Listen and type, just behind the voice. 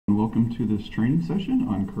welcome to this training session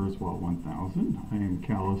on Kurzweil 1000. I am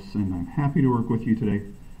Callus and I'm happy to work with you today.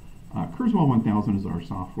 Kurzweil 1000 is our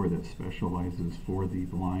software that specializes for the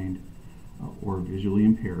blind or visually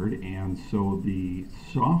impaired, and so the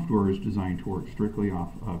software is designed to work strictly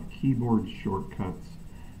off of keyboard shortcuts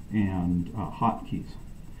and hotkeys,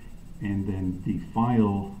 and then the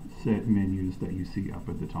file set menus that you see up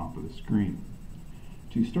at the top of the screen.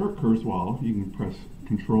 To start Kurzweil, you can press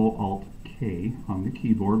Control-Alt-K on the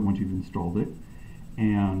keyboard once you've installed it,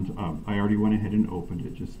 and I already went ahead and opened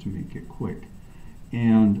it just to make it quick.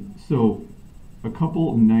 And so a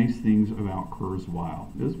couple nice things about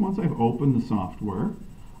Kurzweil is once I've opened the software,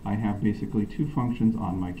 I have basically two functions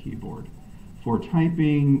on my keyboard. For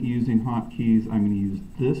typing using hotkeys, I'm going to use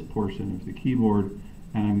this portion of the keyboard,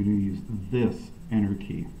 and I'm going to use this enter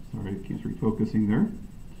key. Sorry, it keeps refocusing there.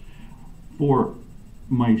 For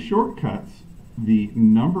my shortcuts, the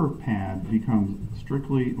number pad becomes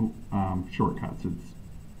strictly shortcuts. It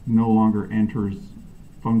no longer enters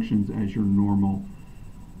functions as your normal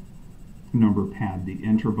number pad. The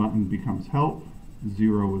enter button becomes help,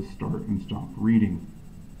 0 is start and stop reading.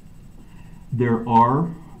 There are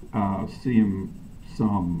some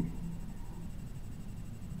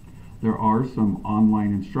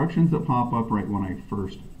online instructions that pop up right when I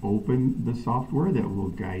first open the software that will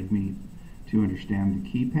guide me to understand the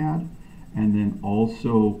keypad, and then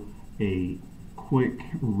also a quick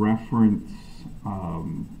reference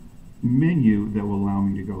menu that will allow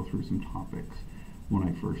me to go through some topics when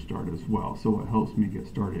I first start as well, so it helps me get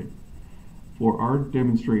started. For our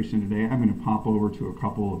demonstration today, I'm going to pop over to a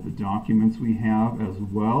couple of the documents we have as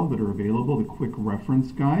well that are available, the quick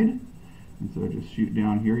reference guide. And so I just shoot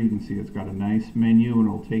down here, you can see it's got a nice menu and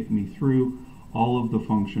it'll take me through all of the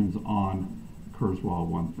functions on Kurzweil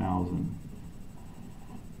 1000.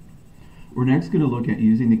 We're next going to look at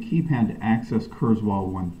using the keypad to access Kurzweil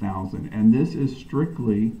 1000, and this is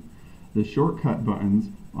strictly the shortcut buttons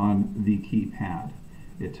on the keypad.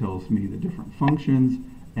 It tells me the different functions,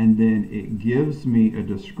 and then it gives me a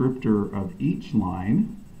descriptor of each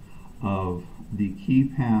line of the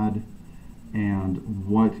keypad and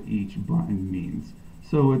what each button means.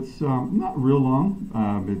 So it's not real long,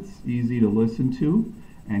 it's easy to listen to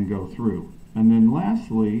and go through. And then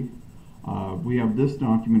lastly, we have this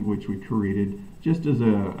document which we created just as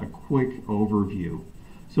a quick overview.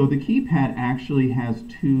 So the keypad actually has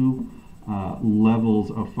two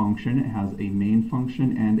levels of function. It has a main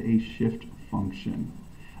function and a shift function.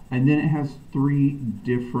 And then it has three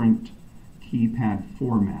different keypad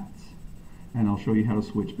formats. And I'll show you how to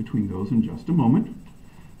switch between those in just a moment.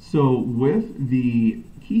 So with the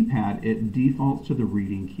keypad, it defaults to the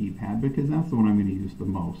reading keypad because that's the one I'm going to use the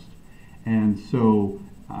most. And so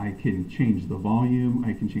I can change the volume,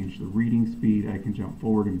 I can change the reading speed, I can jump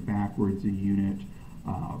forward and backwards a unit,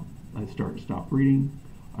 start and stop reading.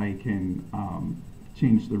 I can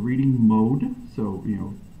change the reading mode, so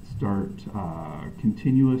start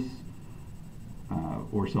continuous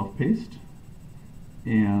or self-paced,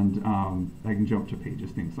 and I can jump to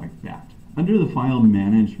pages, things like that. Under the file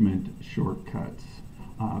management shortcuts,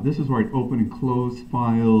 this is where I'd open and close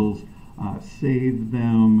files, save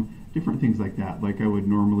them, different things like that, like I would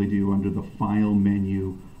normally do under the file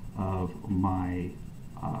menu of my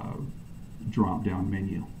drop-down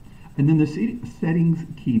menu. And then the settings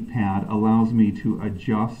keypad allows me to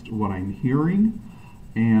adjust what I'm hearing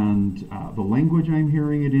and the language I'm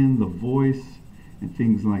hearing it in, the voice, and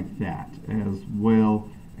things like that, as well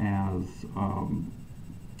as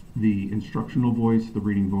the instructional voice, the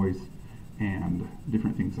reading voice, and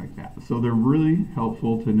different things like that. So they're really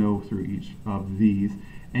helpful to know through each of these,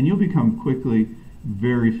 and you'll become quickly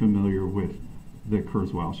very familiar with the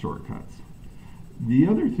Kurzweil shortcuts. The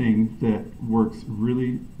other thing that works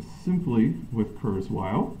really simply with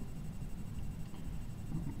Kurzweil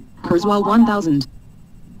 1000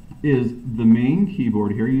 is the main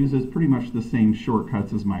keyboard here uses pretty much the same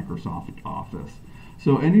shortcuts as Microsoft Office.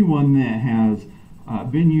 So anyone that has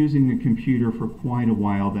been using the computer for quite a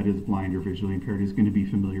while that is blind or visually impaired is going to be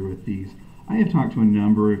familiar with these. I have talked to a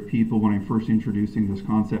number of people when I'm first introducing this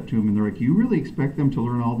concept to them, and they're like, you really expect them to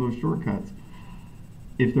learn all those shortcuts?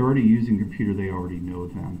 If they're already using a computer, they already know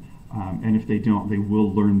them. And if they don't, they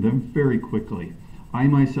will learn them very quickly. I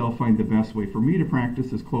myself find the best way for me to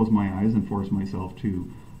practice is close my eyes and force myself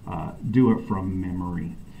to do it from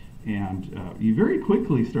memory. And you very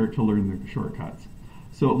quickly start to learn the shortcuts.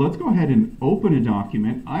 So let's go ahead and open a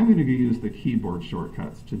document. I'm going to use the keyboard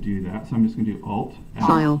shortcuts to do that. So I'm just going to do Alt, F.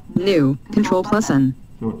 File, New, Control+N.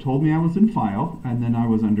 So it told me I was in File, and then I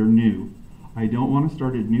was under New. I don't want to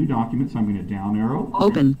start a new document, so I'm going to down arrow.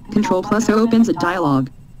 Open. Control+ opens a dialog.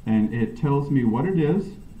 And it tells me what it is,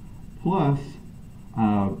 plus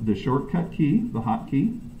the shortcut key, the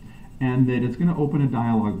hotkey, and that it's going to open a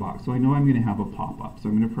dialog box. So I know I'm going to have a pop-up. So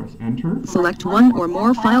I'm going to press enter. Select one or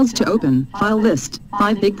more files to open. File list.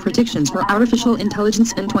 5 big predictions for artificial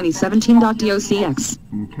intelligence in 2017.docx.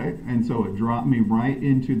 Okay, and so it dropped me right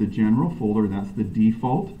into the general folder. That's the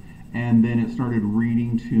default. And then it started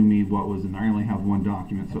reading to me what was in there. I only have one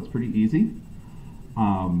document, so it's pretty easy.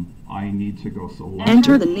 I need to go select.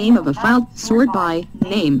 Enter the name of a file. Sort by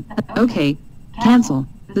name. Okay. Cancel.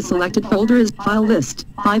 The selected folder is file list.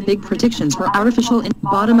 5 big predictions for artificial in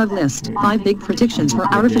bottom of list. 5 big predictions for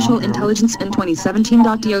artificial intelligence in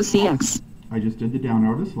 2017.docx. I just did the down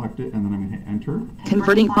arrow to select it, and then I'm going to hit enter.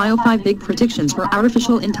 Converting file 5 big predictions for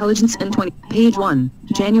artificial intelligence in page 1,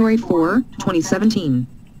 January 4, 2017.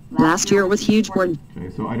 Last year was huge word.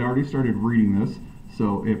 Okay, so I'd already started reading this,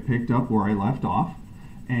 so it picked up where I left off,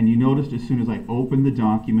 and you noticed as soon as I opened the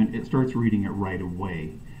document, it starts reading it right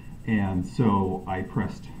away. And so I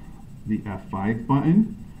pressed the F5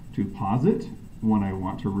 button to pause it. When I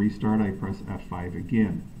want to restart, I press F5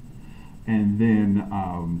 again. And then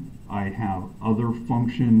I have other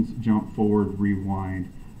functions, jump forward,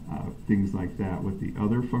 rewind, things like that with the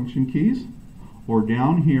other function keys. Or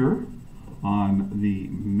down here on the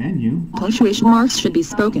menu, Punctuation marks should be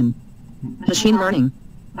spoken. Machine learning.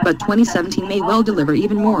 But 2017 may well deliver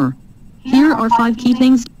even more. Here are 5 key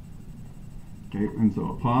things. okay, and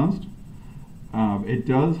so it paused. It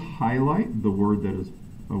does highlight the word that is,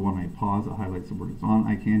 when I pause, it highlights the word it's on.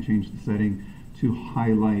 I can change the setting to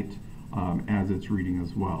highlight as it's reading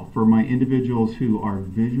as well. For my individuals who are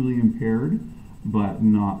visually impaired, but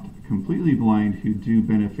not completely blind, who do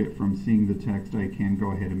benefit from seeing the text, I can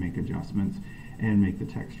go ahead and make adjustments and make the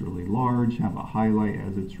text really large, have a highlight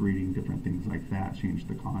as it's reading, different things like that, change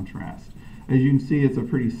the contrast. As you can see, it's a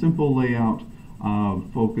pretty simple layout of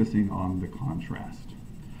focusing on the contrast.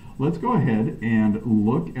 Let's go ahead and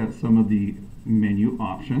look at some of the menu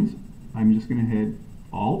options. I'm just going to hit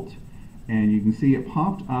Alt, and you can see it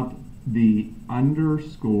popped up the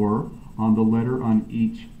underscore on the letter on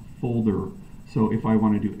each folder. So if I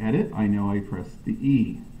want to do edit, I know I press the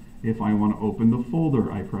E. If I want to open the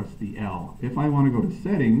folder, I press the L. If I want to go to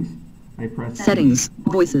settings, I press Settings,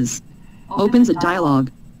 voices. Opens a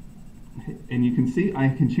dialog. And you can see I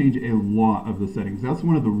can change a lot of the settings. That's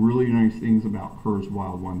one of the really nice things about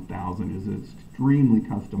Kurzweil 1000 is it's extremely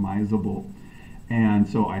customizable. And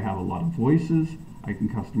so I have a lot of voices. I can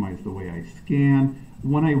customize the way I scan.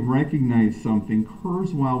 When I recognize something,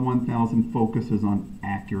 Kurzweil 1000 focuses on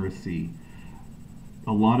accuracy.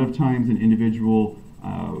 A lot of times an individual,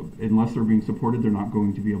 unless they're being supported, they're not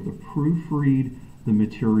going to be able to proofread the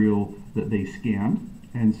material that they scanned.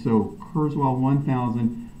 And so Kurzweil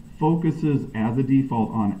 1000 focuses as a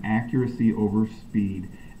default on accuracy over speed,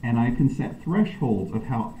 and I can set thresholds of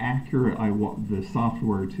how accurate I want the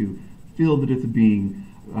software to feel that it's being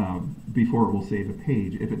before it will save a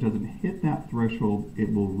page. If it doesn't hit that threshold,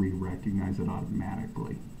 it will re-recognize it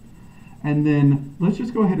automatically. And then let's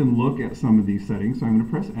just go ahead and look at some of these settings. So I'm going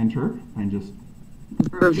to press enter and just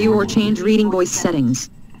Review or change reading voice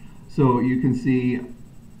settings. So you can see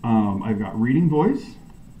I've got reading voice,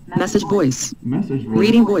 Message voice. message voice.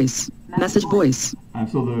 Reading voice. Message voice.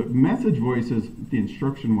 So the message voice is the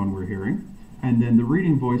instruction one we're hearing, and then the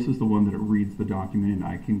reading voice is the one that it reads the document, and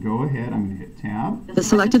I can go ahead, I'm going to hit tab. The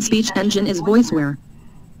selected speech engine is VoiceWare.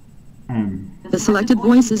 The selected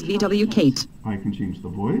voice is VW Kate. I can change the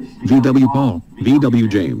voice. VW Paul, VW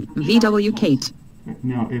James. VW Kate.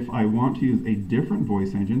 Now if I want to use a different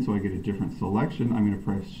voice engine, so I get a different selection, I'm going to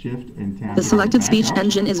press shift and tab. The selected speech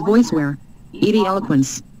engine is VoiceWare. ED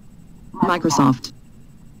Eloquence. Microsoft.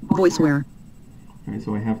 VoiceWare. Okay,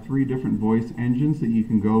 so I have 3 different voice engines that you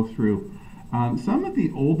can go through. Some of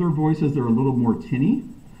the older voices are a little more tinny,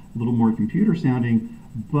 a little more computer sounding,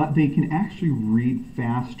 but they can actually read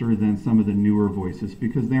faster than some of the newer voices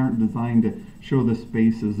because they aren't designed to show the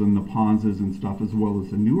spaces and the pauses and stuff as well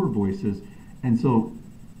as the newer voices. And so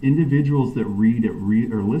individuals that read at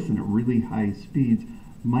or listen at really high speeds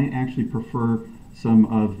might actually prefer some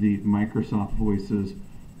of the Microsoft voices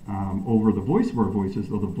over the VoiceWare voices,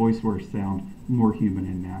 though the VoiceWare sound more human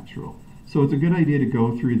and natural. So it's a good idea to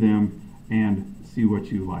go through them and see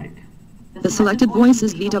what you like. The selected voice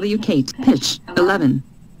is VW Kate. Pitch 11.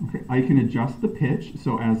 Okay, I can adjust the pitch,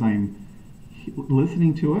 so as I'm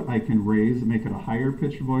listening to it, I can make it a higher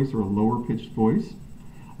pitched voice or a lower pitched voice.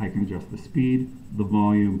 I can adjust the speed, the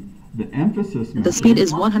volume, the emphasis. The speed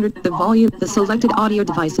is 100. The volume. The selected audio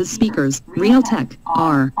devices speakers. Realtek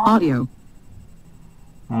R audio.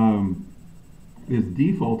 Is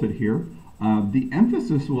defaulted here. The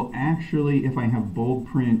emphasis will actually, if I have bold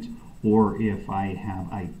print or if I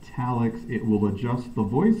have italics, it will adjust the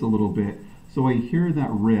voice a little bit so I hear that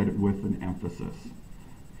red with an emphasis.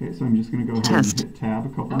 Okay, so I'm just going to go ahead and hit tab a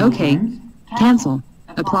couple more Okay. times. Cancel.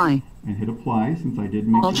 Apply. And hit apply since I did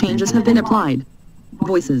make All changes have been applied.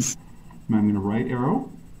 Voices. I'm going to right arrow.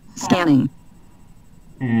 Scanning.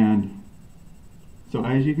 And so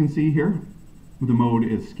as you can see here, the mode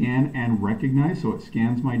is scan and recognize, so it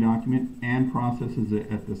scans my document and processes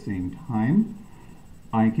it at the same time.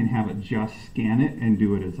 I can have it just scan it and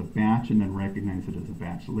do it as a batch and then recognize it as a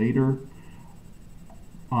batch later.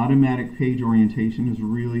 Automatic page orientation is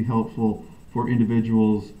really helpful for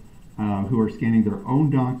individuals who are scanning their own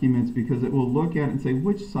documents, because it will look at it and say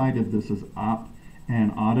which side of this is up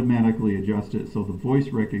and automatically adjust it so the voice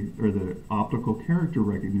or the optical character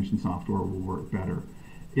recognition software will work better.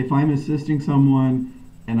 If I'm assisting someone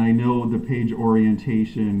and I know the page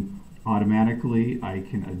orientation automatically, I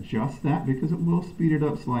can adjust that because it will speed it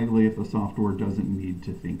up slightly if the software doesn't need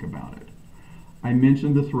to think about it. I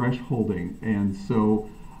mentioned the thresholding, and so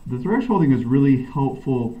the thresholding is really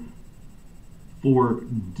helpful for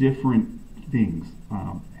different things,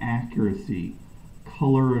 accuracy,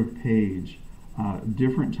 color of page,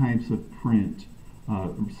 different types of print,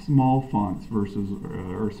 small fonts versus,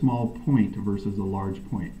 or small point versus a large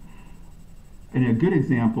point. And a good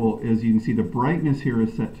example is you can see the brightness here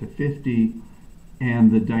is set to 50,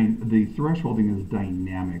 and the thresholding is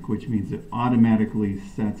dynamic, which means it automatically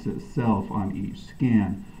sets itself on each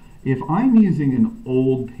scan. If I'm using an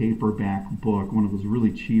old paperback book, one of those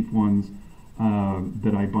really cheap ones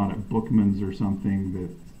that I bought at Bookman's or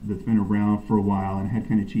something that's been around for a while and had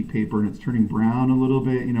kind of cheap paper and it's turning brown a little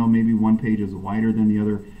bit, you know, maybe one page is wider than the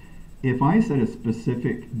other. If I set a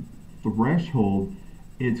specific threshold,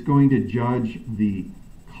 it's going to judge the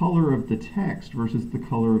color of the text versus the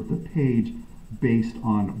color of the page based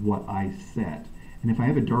on what I set. And if I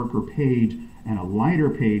have a darker page and a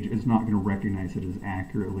lighter page, it's not going to recognize it as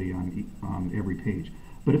accurately on every page.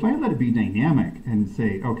 But if I let it be dynamic and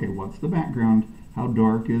say, okay, what's the background? How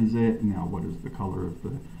dark is it? Now, what is the color of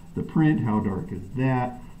the print? How dark is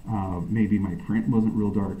that? Maybe my print wasn't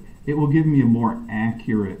real dark. It will give me a more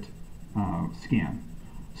accurate scan.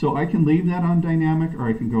 So I can leave that on dynamic, or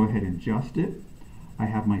I can go ahead and adjust it. I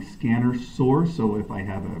have my scanner source, so if I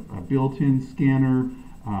have a built-in scanner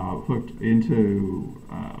hooked into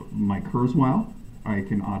my Kurzweil, I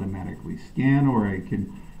can automatically scan, or I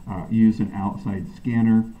can use an outside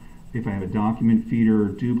scanner. If I have a document feeder,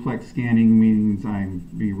 duplex scanning means I'm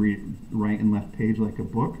read right and left page like a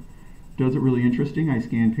book. Does it really interesting. I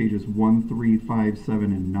scan pages 1, 3, 5, 7,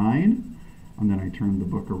 and 9, and then I turn the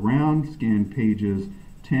book around, scan pages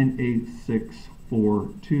 10, 8, 6, 4,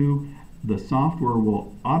 2. The software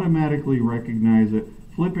will automatically recognize it,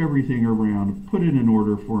 flip everything around, put it in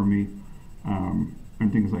order for me,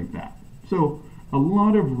 and things like that. So a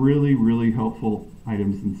lot of really, really helpful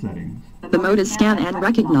items and settings. The mode is scan and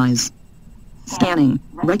recognize. Scanning.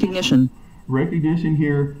 Recognition. Recognition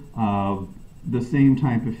here, the same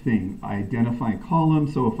type of thing. Identify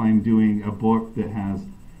columns, so if I'm doing a book that has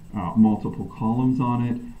multiple columns on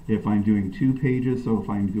it, if I'm doing 2 pages, so if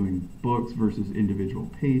I'm doing books versus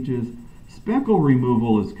individual pages. Speckle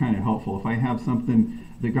removal is kind of helpful. If I have something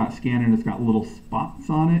that got scanned and it's got little spots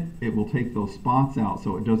on it, it will take those spots out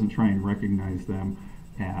so it doesn't try and recognize them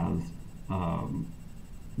as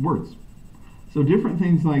words. So different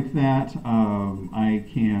things like that, I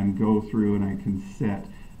can go through and I can set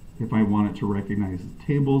if I want it to recognize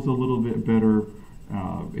tables a little bit better,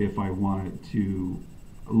 if I want it to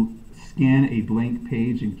scan a blank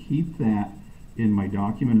page and keep that in my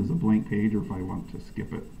document as a blank page, or if I want to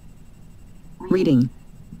skip it. Reading.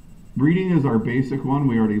 Reading is our basic one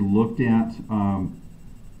we already looked at.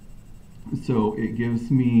 So it gives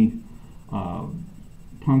me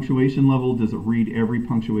punctuation level. Does it read every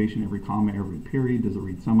punctuation, every comma, every period? Does it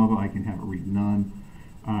read some of it? I can have it read none.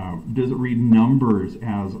 Does it read numbers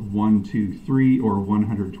as 1, 2, 3 or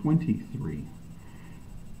 123?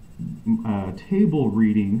 Table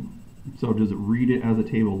reading, so does it read it as a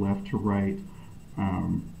table left to right?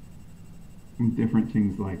 Different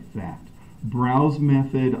things like that. Browse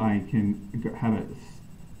method, I can have it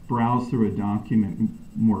browse through a document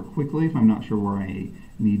more quickly if I'm not sure where I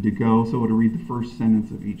need to go. So it'll read the first sentence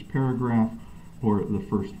of each paragraph or the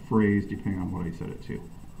first phrase, depending on what I set it to.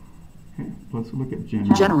 Okay, let's look at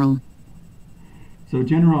general. General. So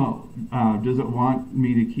general, does it want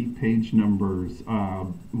me to keep page numbers?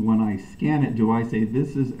 When I scan it, do I say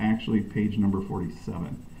this is actually page number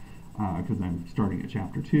 47? Because I'm starting at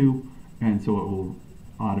chapter 2, and so it will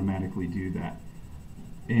automatically do that.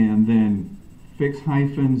 And then fix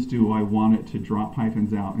hyphens, do I want it to drop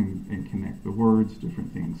hyphens out and connect the words,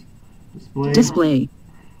 different things Display.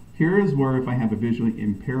 Here is where if I have a visually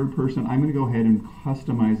impaired person, I'm going to go ahead and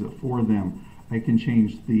customize it for them. I can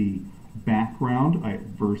change the background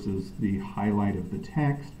versus the highlight of the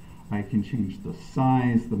text. I can change the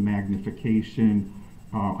size, the magnification.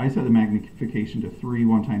 I set the magnification to 3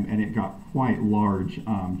 one time and it got quite large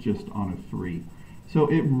just on a 3. So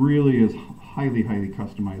it really is highly, highly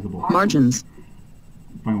customizable. Margins.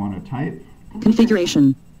 If I want to type.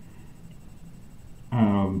 Configuration.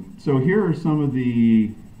 So here are some of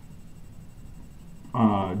the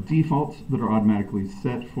defaults that are automatically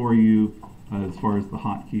set for you as far as the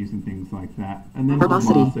hotkeys and things like that. And then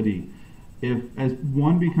verbosity. If as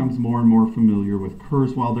one becomes more and more familiar with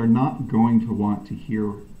Kurzweil, they're not going to want to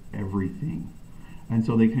hear everything. And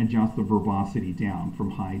so they can adjust the verbosity down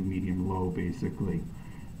from high, medium, low, basically.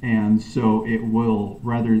 And so it will,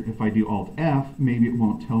 rather, if I do Alt-F, maybe it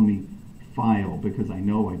won't tell me file because I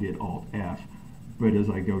know I did Alt-F. But as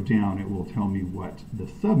I go down, it will tell me what the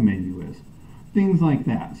submenu is. Things like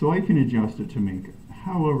that. So I can adjust it to make it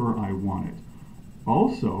however I want it.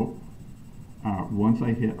 Also, once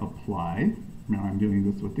I hit apply, now I'm doing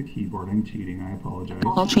this with the keyboard, I'm cheating, I apologize.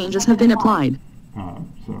 All changes have been applied.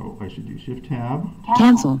 So I should do Shift Tab.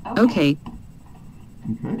 Cancel. OK.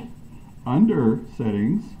 Okay. Under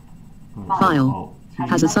settings, File.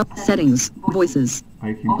 Has a settings. Voices.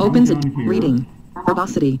 I can Opens a down here, reading.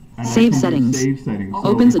 Verbosity. and Save I can do settings. Save settings. So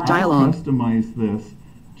Opens a if dialog. I customize this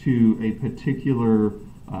to a particular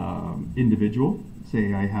individual.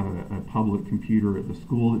 Say I have a public computer at the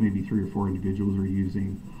school that maybe 3 or 4 individuals are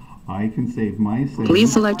using. I can save my settings.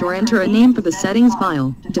 Please select or enter a name for the settings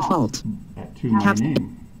file. Default. To my Caps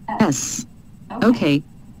name. S. OK.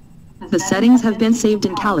 The settings have been saved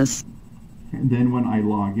in Callus. And then when I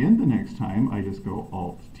log in the next time, I just go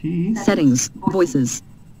Alt-T. Settings. Voices.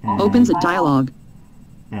 and Opens a dialog.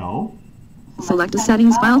 L. Select a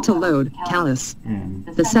settings file to load. Callus. And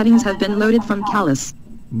The settings have been loaded from Callus.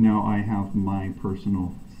 now I have my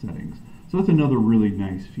personal settings. So that's another really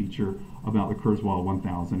nice feature about the Kurzweil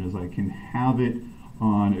 1000 is I can have it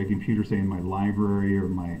on a computer, say in my library or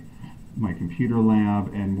my computer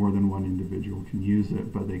lab, and more than one individual can use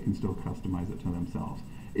it, but they can still customize it to themselves.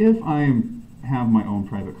 If I have my own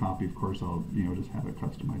private copy, of course, I'll just have it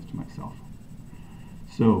customized to myself.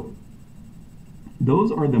 So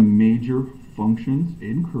those are the major functions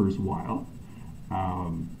in Kurzweil.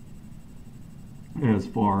 As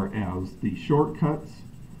far as the shortcuts,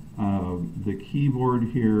 the keyboard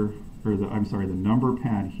here, or the number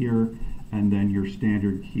pad here, and then your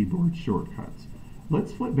standard keyboard shortcuts.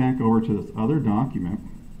 Let's flip back over to this other document.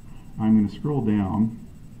 I'm going to scroll down.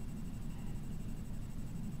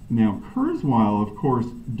 Now, Kurzweil, of course,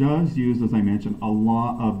 does use, as I mentioned, a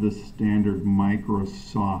lot of the standard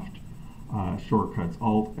Microsoft shortcuts.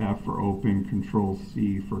 Alt-F for open,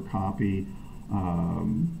 Control-C for copy,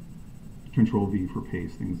 Control-V for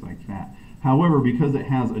paste, things like that. However, because it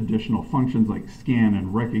has additional functions like scan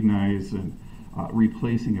and recognize and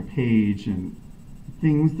replacing a page and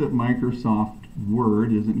things that Microsoft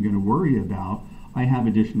Word isn't going to worry about, I have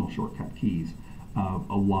additional shortcut keys,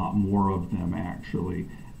 a lot more of them actually.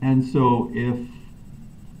 And so if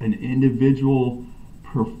an individual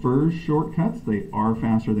prefers shortcuts, they are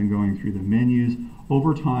faster than going through the menus.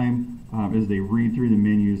 Over time, as they read through the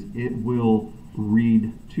menus, it will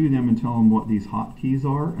read to them and tell them what these hotkeys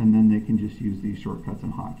are, and then they can just use these shortcuts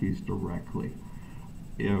and hotkeys directly.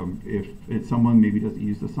 If it's someone maybe doesn't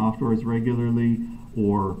use the software as regularly,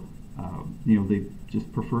 or they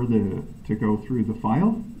just prefer to go through the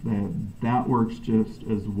file, that works just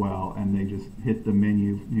as well, and they just hit the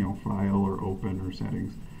menu, file or open or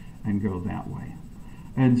settings, and go that way.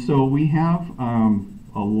 And so we have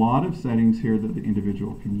a lot of settings here that the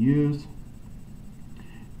individual can use,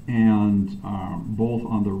 and both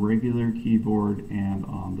on the regular keyboard and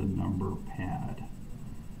on the number pad.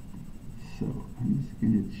 So I'm just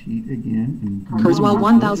going to cheat again. Kurzweil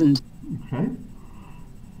 1000. Okay.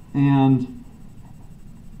 And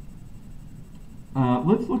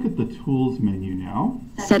let's look at the tools menu now.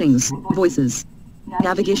 Settings. Voices.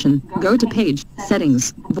 Navigation. Go to page.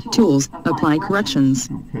 Settings. Tools. Apply corrections.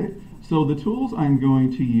 Okay. So the tools I'm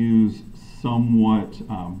going to use somewhat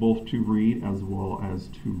both to read as well as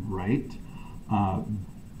to write.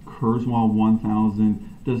 Kurzweil 1000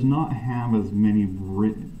 does not have as many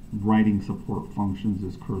writing support functions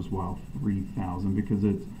as Kurzweil 3000 because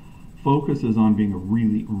it focuses on being a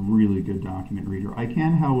really, really good document reader. I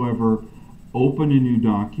can, however, open a new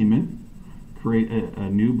document, create a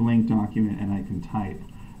new blank document, and I can type.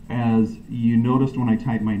 As you noticed when I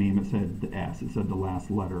typed my name, it said the S, it said the last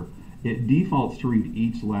letter. It defaults to read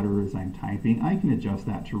each letter as I'm typing. I can adjust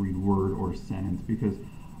that to read word or sentence because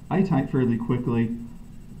I type fairly quickly.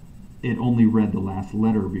 It only read the last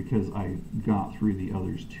letter because I got through the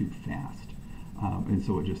others too fast. And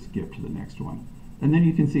so it just skipped to the next one. And then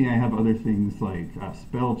you can see I have other things like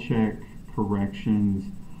spell check, corrections.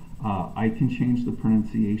 I can change the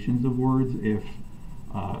pronunciations of words if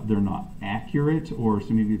they're not accurate, or so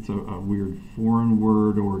maybe it's a weird foreign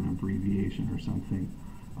word or an abbreviation or something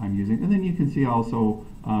I'm using. And then you can see also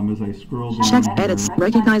as I scroll down Check here, edits,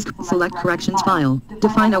 recognize, select corrections file,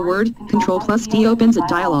 define a word, Control+D opens a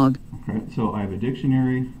dialog. Okay, so I have a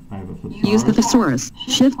dictionary, I have a thesaurus. Use the thesaurus,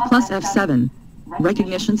 Shift+F7.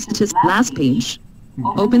 Recognition statistic, last page.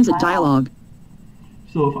 Opens a dialog.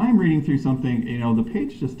 So if I'm reading through something, you know, the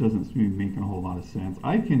page just doesn't seem to be making a whole lot of sense.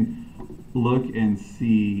 I can look and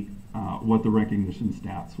see what the recognition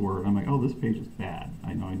stats were. I'm like, oh, this page is bad.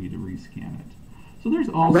 I know I need to rescan it. So there's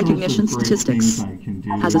all Recognition sorts of great statistics. things I can do.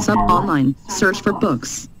 Has a sub here. online. Search for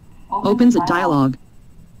books. Opens a dialog.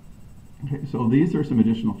 Okay, so these are some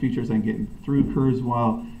additional features I can get through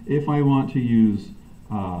Kurzweil. If I want to use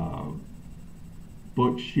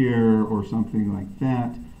Bookshare or something like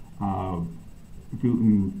that,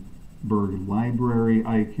 Gutenberg Library,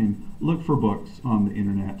 I can look for books on the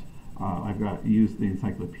internet. I've got used the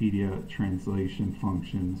encyclopedia translation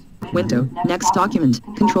functions. Window. Next document.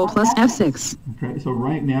 Control+F6. Okay, so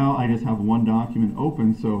right now I just have one document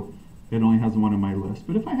open, so it only has one on my list.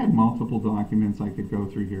 But if I had multiple documents, I could go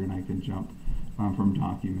through here and I can jump from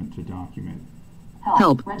document to document.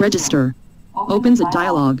 Help. Register. Opens a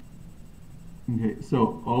dialog. Okay,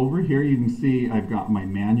 so over here you can see I've got my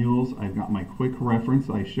manuals, I've got my quick reference.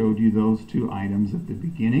 I showed you those two items at the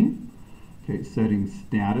beginning. Okay, setting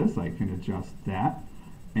status, I can adjust that.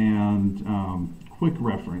 And quick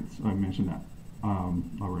reference, I mentioned that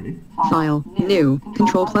already. File. New.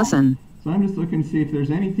 Control+N. So I'm just looking to see if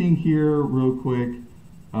there's anything here real quick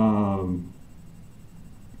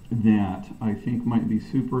that I think might be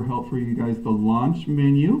super helpful for you guys. The launch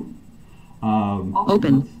menu.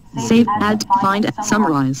 Open. Save, add, find,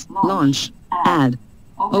 summarize, launch, add.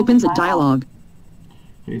 Opens a dialog.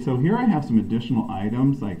 Okay, so here I have some additional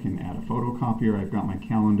items. I can add a photocopier, I've got my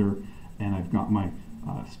calendar, and I've got my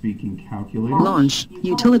speaking calculator. Launch,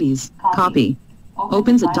 utilities, copy.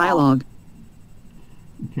 Opens a dialog.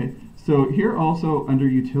 Okay, so here also under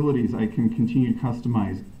utilities I can continue to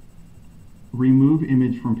customize. Remove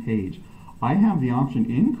image from page. I have the option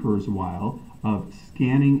in Kurzweil of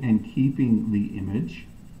scanning and keeping the image,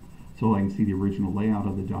 so I can see the original layout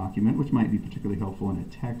of the document, which might be particularly helpful in a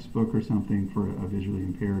textbook or something for a visually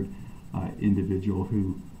impaired individual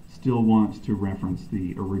who still wants to reference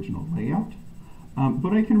the original layout.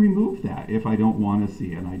 But I can remove that if I don't want to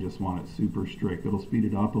see it and I just want it super strict. It'll speed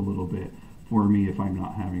it up a little bit for me if I'm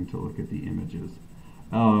not having to look at the images.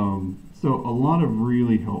 So a lot of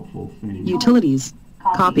really helpful things. Utilities,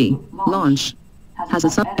 copy, launch. Has a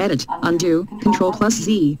sub-edit, undo,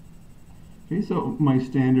 Control+Z. Okay, so my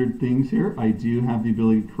standard things here, I do have the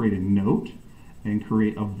ability to create a note and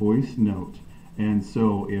create a voice note. And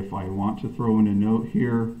so if I want to throw in a note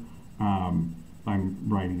here, I'm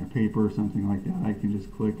writing a paper or something like that, I can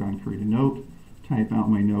just click on create a note, type out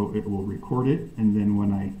my note, it will record it, and then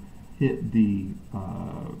when I hit the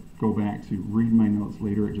go back to read my notes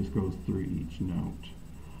later, it just goes through each note.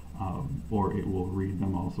 Or it will read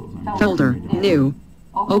them also as I'm Folder, new.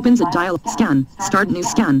 Opens a dialog. Scan, start new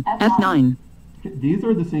scan, F9. Okay, these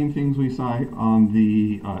are the same things we saw on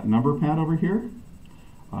the number pad over here.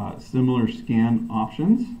 Similar scan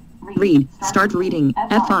options. Read, start reading,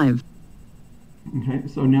 F5. Okay,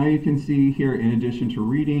 so now you can see here, in addition to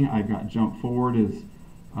reading, I've got jump forward as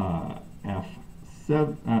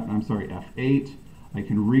F8. I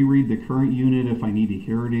can reread the current unit if I need to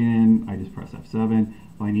hear it in. I just press F7.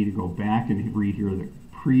 If I need to go back and rehear the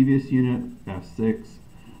previous unit, F6.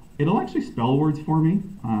 It'll actually spell words for me.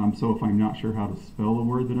 So if I'm not sure how to spell a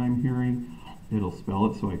word that I'm hearing, it'll spell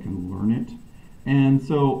it so I can learn it. And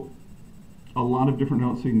so a lot of different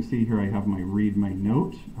notes. So you can see here I have my read my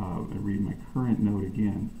note. I read my current note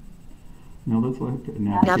again. Now let's look at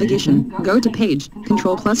navigation. Go to page.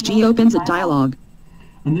 Control+G opens a dialog.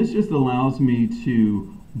 And this just allows me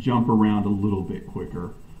to jump around a little bit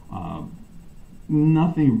quicker.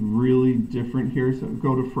 Nothing really different here. So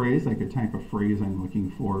go to phrase. I could type a phrase I'm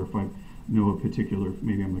looking for if I know a particular,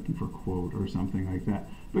 maybe I'm looking for quote or something like that.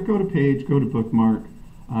 But go to page, go to bookmark.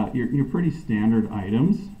 Your pretty standard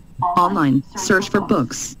items. Online, search for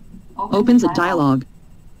books. Opens a dialog.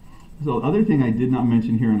 So the other thing I did not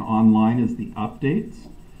mention here in online is the updates.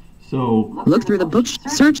 So look through the book,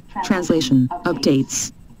 search, translation,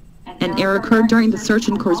 updates. An error occurred during the search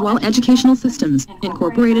in Kurzweil Educational Systems,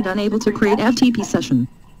 Incorporated, unable to create FTP session.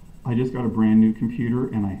 I just got a brand new computer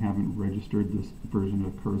and I haven't registered this version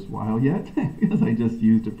of Kurzweil yet because I just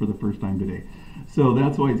used it for the first time today. So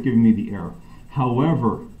that's why it's giving me the error.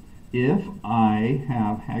 However, if I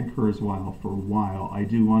have had Kurzweil for a while, I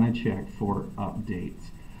do want to check for updates.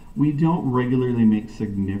 We don't regularly make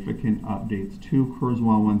significant updates to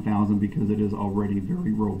Kurzweil 1000 because it is already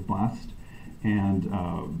very robust and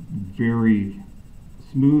very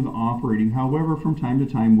smooth operating. However, from time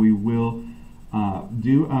to time we will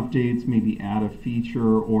do updates, maybe add a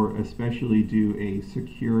feature, or especially do a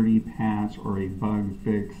security patch or a bug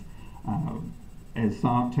fix. As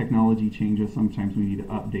technology changes, sometimes we need to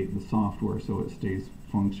update the software so it stays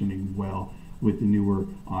functioning well with the newer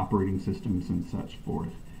operating systems and such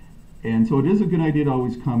forth. And so it is a good idea to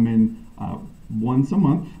always come in once a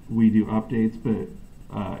month. We do updates, but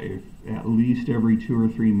if at least every 2 or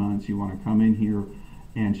 3 months you want to come in here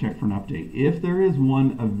and check for an update. If there is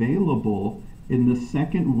one available in the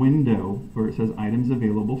second window where it says items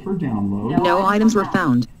available for download, No items were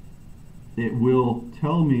found. it will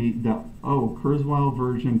tell me that, oh, Kurzweil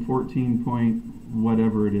version 14 point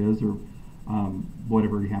whatever it is, or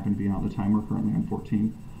whatever you happen to be on at the time. We're currently on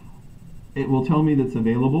 14. It will tell me that's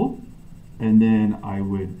available, and then I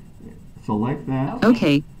would select that,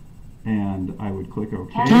 Okay. and I would click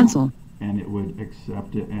OK. Cancel. And it would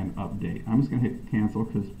accept it and update. I'm just going to hit cancel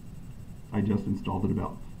because I just installed it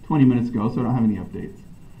about 20 minutes ago, so I don't have any updates.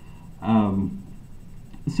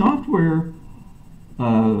 Software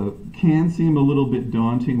can seem a little bit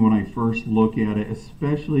daunting when I first look at it,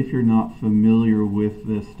 especially if you're not familiar with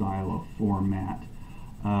this style of format,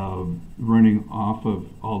 running off of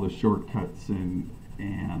all the shortcuts and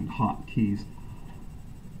hotkeys.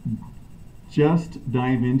 Just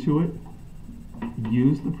dive into it.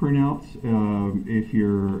 Use the printouts if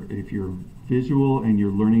you're visual and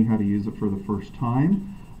you're learning how to use it for the first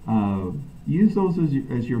time. Use those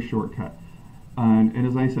as your shortcut. And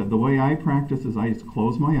as I said, the way I practice is I just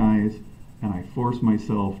close my eyes and I force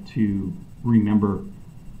myself to remember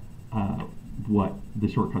what the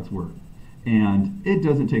shortcuts were. And it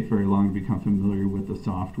doesn't take very long to become familiar with the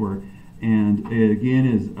software. And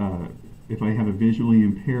again, if I have a visually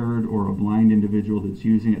impaired or a blind individual that's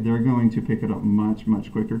using it, they're going to pick it up much,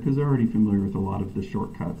 much quicker because they're already familiar with a lot of the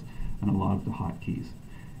shortcuts and a lot of the hotkeys.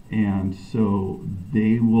 And so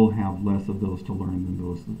they will have less of those to learn than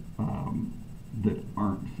those that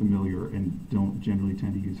aren't familiar and don't generally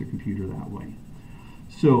tend to use a computer that way.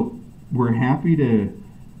 So we're happy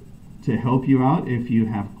to help you out if you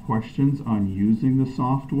have questions on using the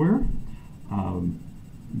software.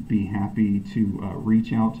 Be happy to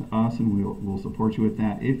reach out to us and we'll support you with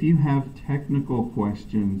that. If you have technical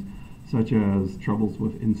questions such as troubles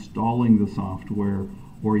with installing the software,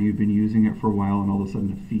 or you've been using it for a while and all of a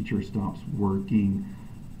sudden a feature stops working,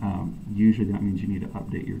 usually that means you need to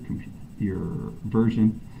update your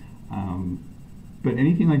version. But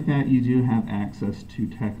anything like that, you do have access to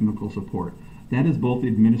technical support. That is both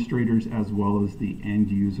administrators as well as the end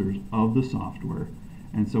users of the software.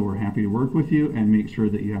 And so we're happy to work with you and make sure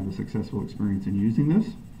that you have a successful experience in using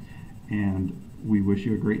this. And we wish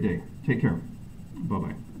you a great day. Take care.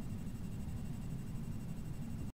 Bye-bye.